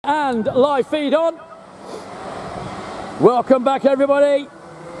And live feed on. Welcome back, everybody.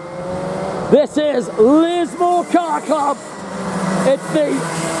 This is Lismore Car Club. It's the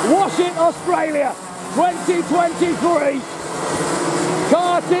Wash It Australia 2023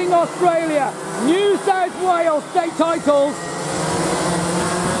 Karting Australia New South Wales state titles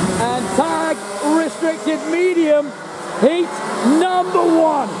and tag restricted medium heat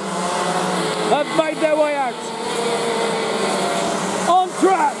 #1 have made their way out. On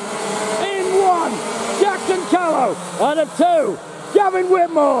track, in 1, Jackson Callow, out of 2, Gavin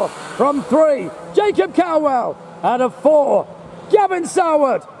Whitmore, from 3, Jacob Cowell, out of 4, Gavin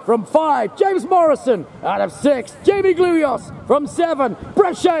Soward, from 5, James Morrison, out of 6, Jamie Gluyos, from 7,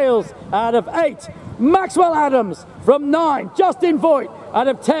 Brett Shales, out of 8, Maxwell Adams, from 9, Justin Voigt, out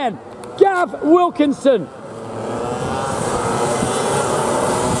of 10, Gav Wilkinson.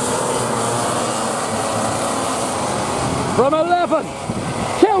 From 11,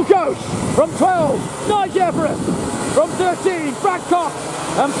 Kel Ghosh. From 12, Nigel Everest. From 13, Brad Cox.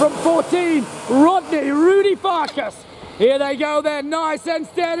 And from 14, Rodney Rudy Farkas. Here they go then, nice and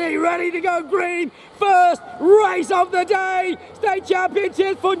steady, ready to go green. First race of the day. State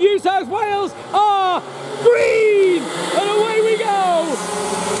championships for New South Wales are green. And away we go.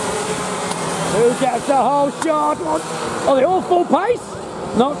 Who gets the whole shot? Are they all full pace?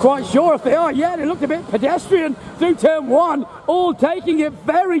 Not quite sure if they are yet. It looked a bit pedestrian through turn 1, all taking it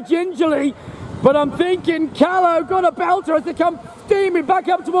very gingerly. But I'm thinking Callow got a belter as they come steaming back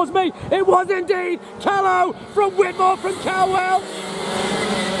up towards me. It was indeed Callow from Whitmore from Cowell.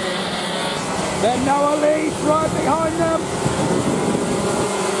 Then Noah Leach right behind them.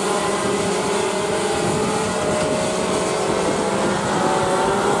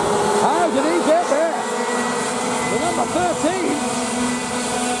 How did he get there? The number 13.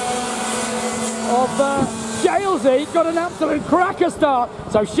 Of Shalesy got an absolute cracker start.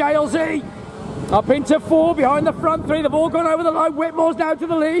 So Shalesy up into 4 behind the front 3. They've all gone over the line. Whitmore's now to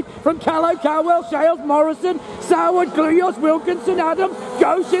the lead from Callow, Cowell, Shales, Morrison, Soward, Gluyos, Wilkinson, Adam,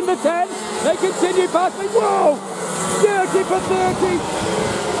 Ghosh in the 10. They continue past me. Whoa! 30 for 30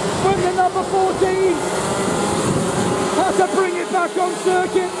 from the number 14. Has to bring it back on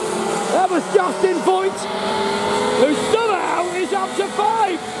circuit. That was Justin Voigt, who somehow is up to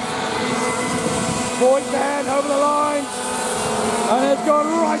 5. Voigt then over the line, and it's gone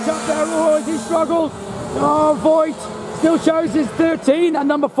right up there. Oh, as he struggled. Oh, Voigt still shows his 13 and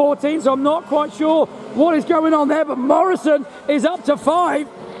number 14, so I'm not quite sure what is going on there, but Morrison is up to 5.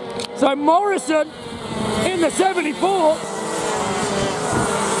 So Morrison in the 74.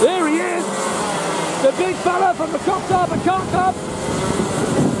 There he is, the big fella from the Coffs Harbour Car Club,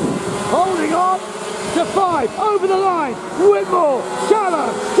 holding on to 5 over the line. Whitmore,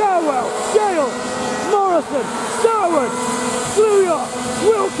 Callow, Cowell, Shales, Morrison, Soward, Gluyos,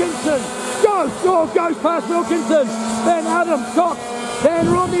 Wilkinson, Ghosh past Wilkinson, then Adam Cox, then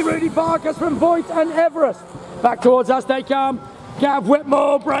Rodney Rudy Farkas from Voigt and Everest. Back towards us they come. Gav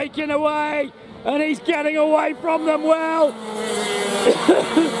Whitmore breaking away, and he's getting away from them well.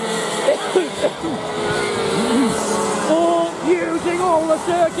 All using all the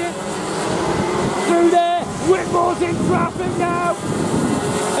circuit through there. Whitmore's in traffic now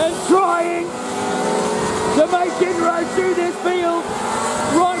and trying to make inroads through this field.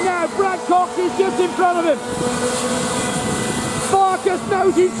 Right now, Brad Cox is just in front of him. Farkas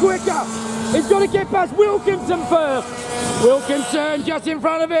knows he's quicker. He's got to get past Wilkinson first. Wilkinson just in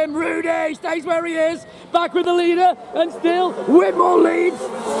front of him. Rudy stays where he is. Back with the leader, and still Whitmore leads.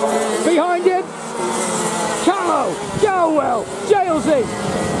 Behind him, Callow, Cowell, Shalesy,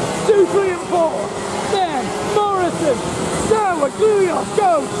 2, 3 and 4. Then Morrison, Soward, Gluyos,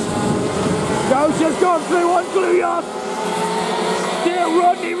 Ghosh. Ghosh has gone through on Gluyos. Still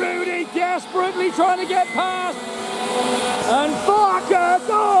Rodney Rudy desperately trying to get past. And Farkas,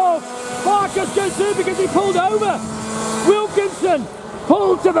 Farkas goes through because he pulled over. Wilkinson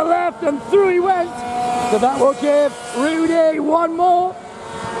pulled to the left and through he went. So that will give Rudy 1 more.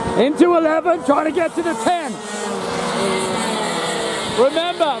 Into 11, trying to get to the 10.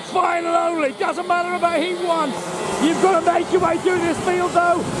 Remember, final only, doesn't matter about heat 1. You've got to make your way through this field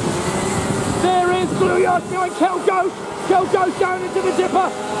though. There is Gluyos behind Kel Ghosh. Kel Ghosh down into the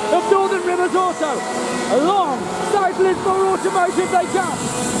dipper of Northern Rivers Auto. Along South Lismore Automotive they come.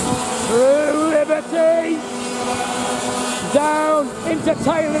 Through Liberty. Down into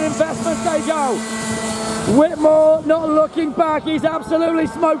Taylor Investments they go. Whitmore not looking back, he's absolutely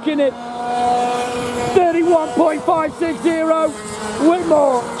smoking it. 31.560.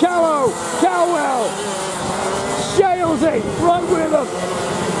 Whitmore, Callow, Cowell, Shalesy right with him.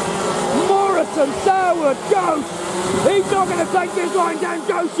 Morrison Morrison, Sourwood, Ghost. He's not going to take this line down,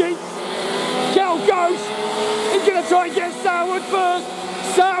 Ghosty. Kel Ghost. He's going to try and get Sourwood first.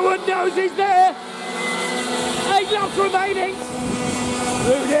 Sourwood knows he's there. 8 laps remaining.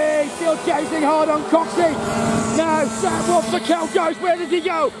 Rudy still chasing hard on Coxey. Now Sourwood for Kel Ghost. Where does he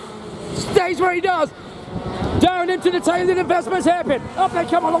go? Stays where he does. Down into the Taylor Investments hairpin. Up they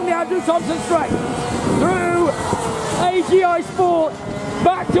come along the Andrew Thompson straight. Through AGI Sport.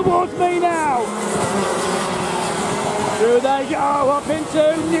 Back towards me now. Through they go. Up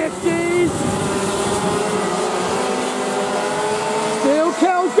into Nifty's. Still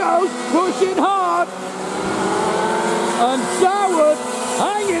Kel Ghost pushing hard. And Sourwood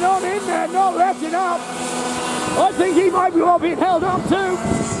hanging on in there, not letting up. I think he might be well being held up too.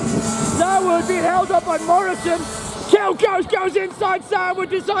 Sourwood being held up by Morrison. Kel Ghost goes inside, Sourwood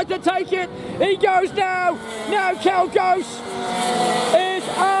decides to take it. He goes now. Now Kel Ghost is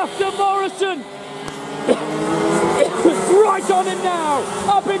after Morrison. Right on him now.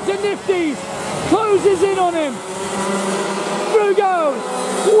 Up into Nifty's. Closes in on him. Through goes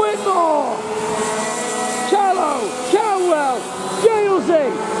Whitmore. Callow. Cowell. Jalesy.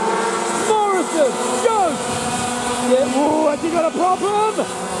 Morrison. Ghost. Oh, has he got a problem?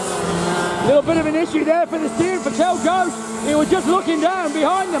 Little bit of an issue there for the steering for Kel Ghost. He was just looking down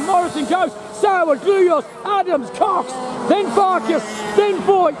behind them. Morrison Ghost, Sourwood, Gluyos, Adams, Cox, then Farkas, then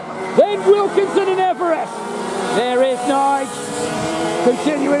Voigt, then Wilkinson and Everest. There is Nige.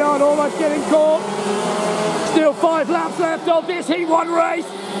 Continuing on, almost getting caught. Still 5 laps left of this Heat 1 race.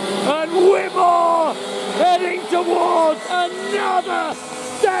 And Whitmore heading towards another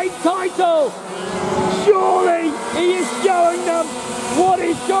state title. Surely he is showing them what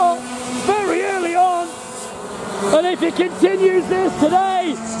he's got very early on, and if he continues this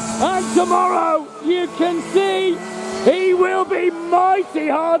today and tomorrow, you can see he will be mighty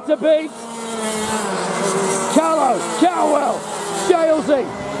hard to beat. Callow, Cowell, Jalesy,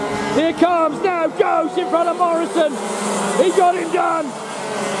 here comes now Ghost in front of Morrison. He got him done.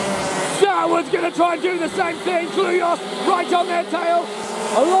 Sourwood's going to try and do the same thing. Gluyos right on their tail,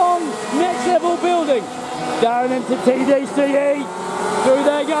 along next level building, down into TDCE. Through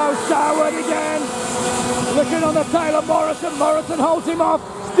they go, Sourwood again. Looking on the tail of Morrison. Morrison holds him off.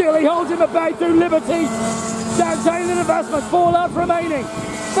 Still he holds him at bay through Liberty. Down Taylor Investments, 4 laps remaining.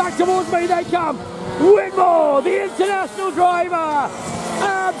 Back towards me they come. Whitmore, the international driver.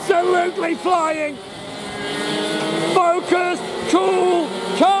 Absolutely flying. Focused, cool,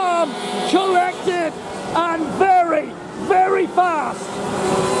 calm, collected, and very, very fast.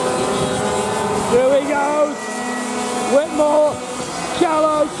 Here he goes. Whitmore,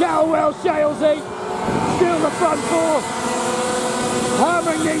 Callow, Cowell, Jalesy, still the front 4,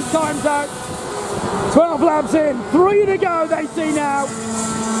 hammering these times out. 12 laps in, 3 to go they see now.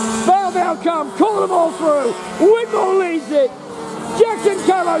 They'll come, call them all through. Whitmore leads it. Jackson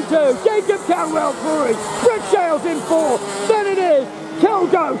Callow 2, Jacob Cowell 3, Brett Shales in 4, then it is Kel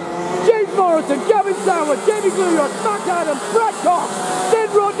Ghost, James Morrison, Gavin Sourwood, Jamie Gluyos, Matt Adams, Brad Cox, then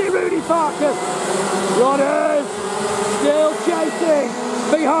Rodney Rudy Farkas. Rodders still chasing.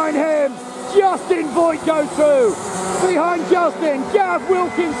 Behind him, Justin Voigt goes through. Behind Justin, Gav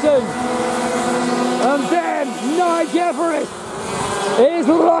Wilkinson. And then Nige Everest is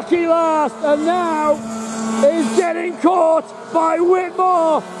lucky last, and now is getting caught by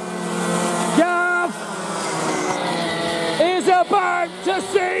Whitmore. Gav is about to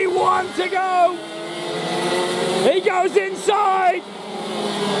see 1 to go. He goes inside.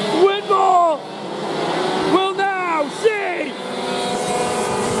 Whitmore will now see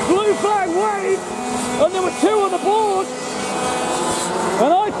blue flag wave, and there were 2 on the board.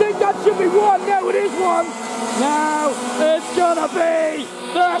 And I think that should be 1. No, it is 1. Now it's gonna be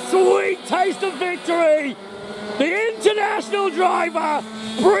the sweet taste of victory. The international driver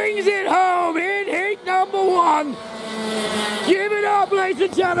brings it home in heat number 1. Give it up, ladies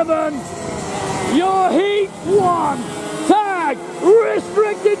and gentlemen. Your heat 1 tag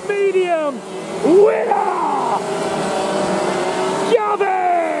restricted medium winner,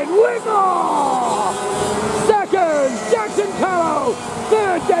 Gavin Whitmore. Second, Jackson Callow.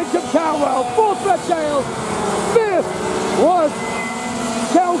 Third, Jacob Cowell. Fourth, Brett Shales. Fifth was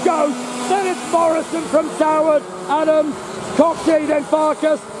Kel Ghost. Then it's Morrison from Sourwood, Adams, Coxey, then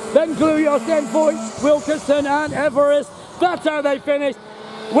Farkas, then Gluyos, then Voigt, Wilkinson and Everest. That's how they finished.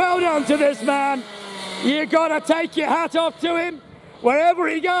 Well done to this man. You gotta take your hat off to him. Wherever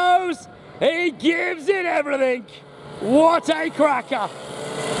he goes, he gives it everything. What a cracker.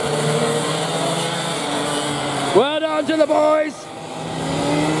 Well done to the boys.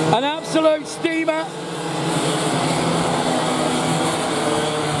 An absolute steamer.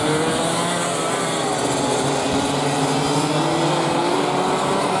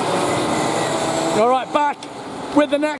 All right, back with the next.